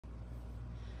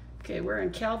Okay, we're in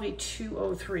Calvi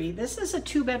 203. This is a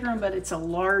 2-bedroom, but it's a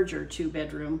larger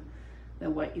 2-bedroom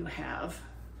than what you have.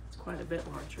 It's quite a bit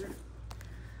larger.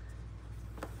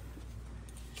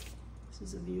 This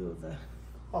is a view of the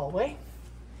hallway.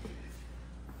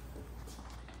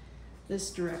 This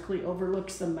directly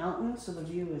overlooks the mountain, so the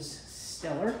view is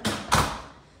stellar.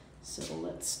 So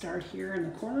let's start here in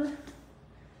the corner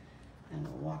and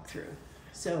we'll walk through.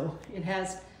 So it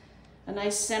has a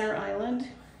nice center island.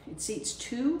 It seats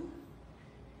 2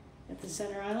 at the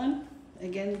center island.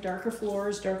 Again, darker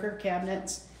floors, darker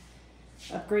cabinets,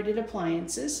 upgraded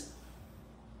appliances.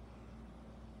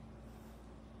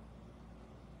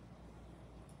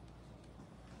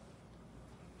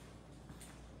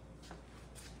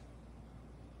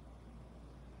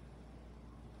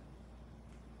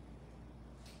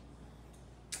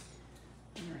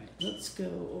 All right, let's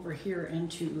go over here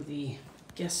into the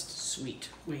guest suite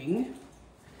wing.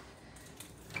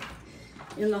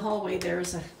 In the hallway,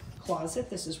 there's a closet.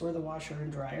 This is where the washer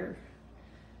and dryer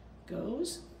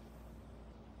goes.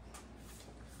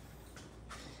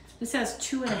 This has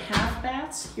 2.5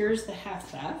 baths. Here's the half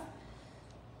bath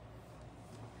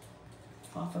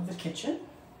off of the kitchen.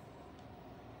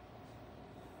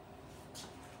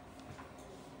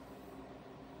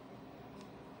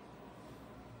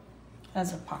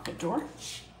 Has a pocket door.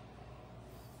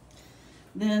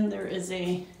 Then there is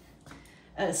a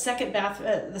second bath.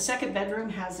 The second bedroom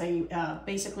has a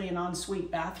basically an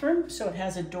ensuite bathroom. So it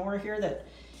has a door here that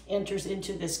enters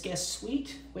into this guest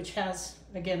suite, which has,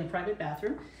 again, a private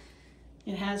bathroom.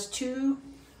 It has 2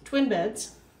 twin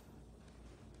beds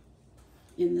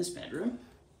in this bedroom.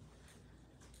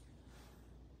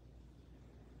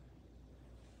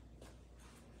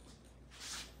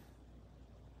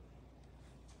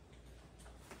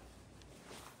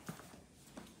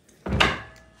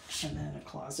 And then a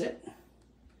closet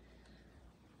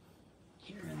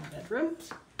here in the bedroom.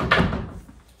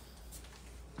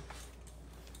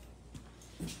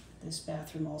 This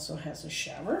bathroom also has a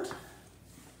shower.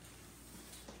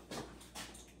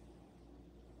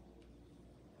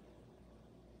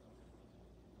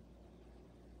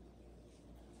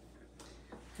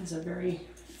 It's a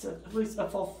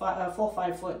full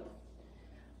 5-foot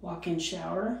walk-in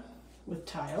shower with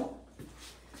tile.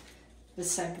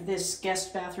 This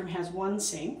guest bathroom has 1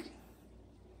 sink.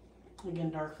 Again,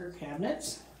 darker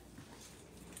cabinets.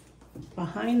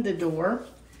 Behind the door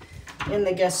in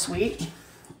the guest suite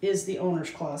is the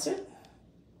owner's closet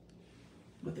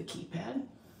with a keypad.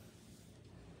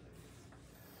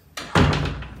 All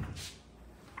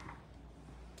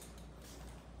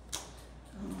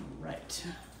right.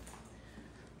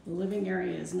 The living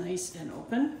area is nice and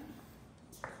open.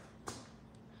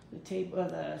 The table,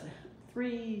 the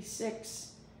 3,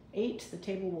 6, 8. The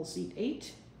table will seat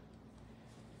 8.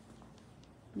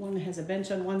 One has a bench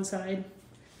on one side,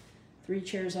 3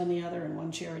 chairs on the other, and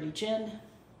 1 chair at each end.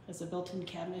 Has a built-in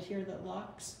cabinet here that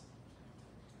locks.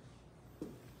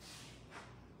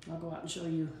 I'll go out and show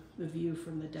you the view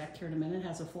from the deck here in a minute. It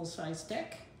has a full-size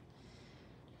deck.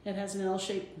 It has an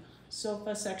L-shaped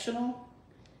sofa sectional.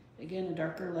 Again, a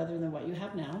darker leather than what you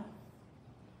have now.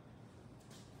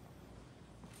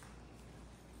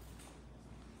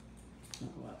 I'll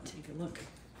go out and take a look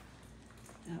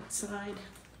outside.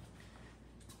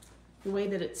 The way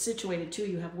that it's situated too,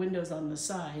 you have windows on the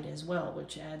side as well,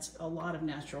 which adds a lot of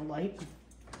natural light.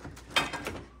 The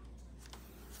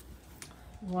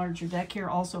larger deck here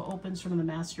also opens from the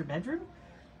master bedroom.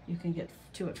 You can get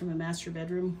to it from the master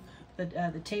bedroom.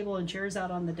 The table and chairs out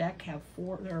on the deck have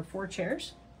there are 4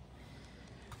 chairs.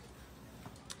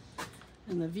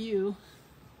 And the view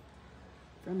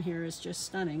from here is just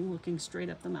stunning, looking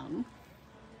straight up the mountain.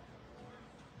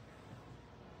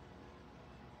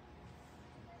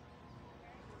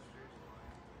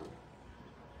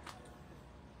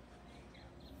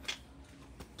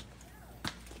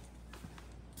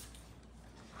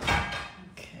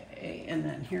 And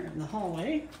then here in the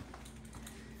hallway,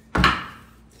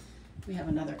 we have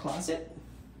another closet.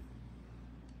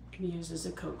 You can use as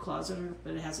a coat closet,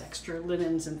 but it has extra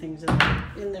linens and things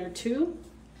in there too.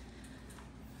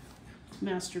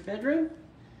 Master bedroom.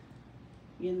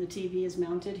 Again, the TV is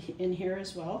mounted in here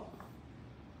as well.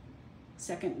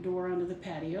 Second door onto the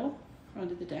patio,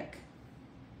 onto the deck.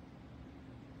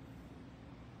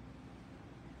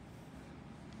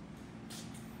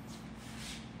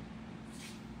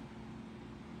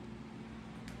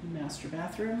 The master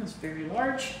bathroom is very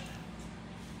large.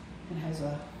 It has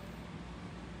a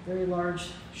very large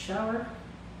shower,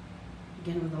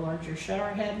 again with a larger shower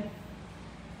head,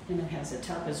 and it has a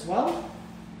tub as well.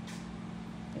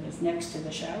 It is next to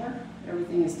the shower.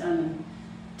 Everything is done in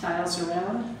tile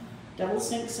surround. Double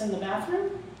sinks in the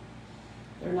bathroom.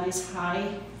 They're nice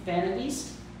high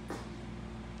vanities.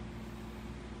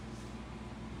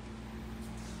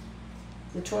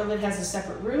 The toilet has a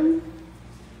separate room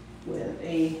with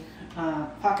a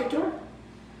pocket door.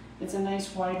 It's a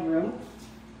nice wide room.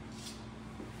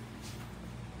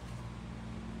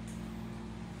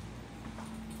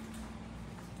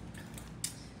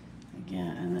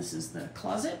 Again, and this is the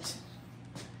closet.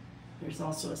 There's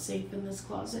also a safe in this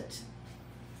closet.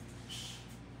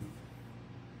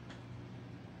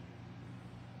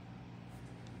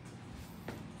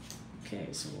 Okay,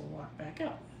 so we'll walk back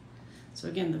up. So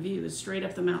again, the view is straight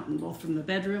up the mountain, both from the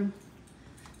bedroom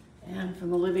and from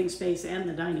the living space and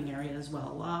the dining area as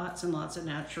well. Lots and lots of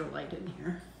natural light in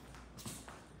here.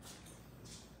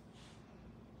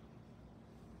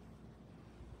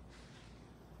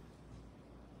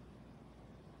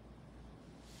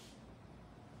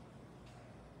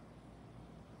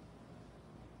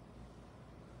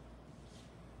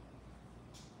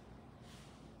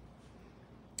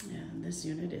 And this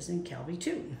unit is in Calvi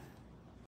II.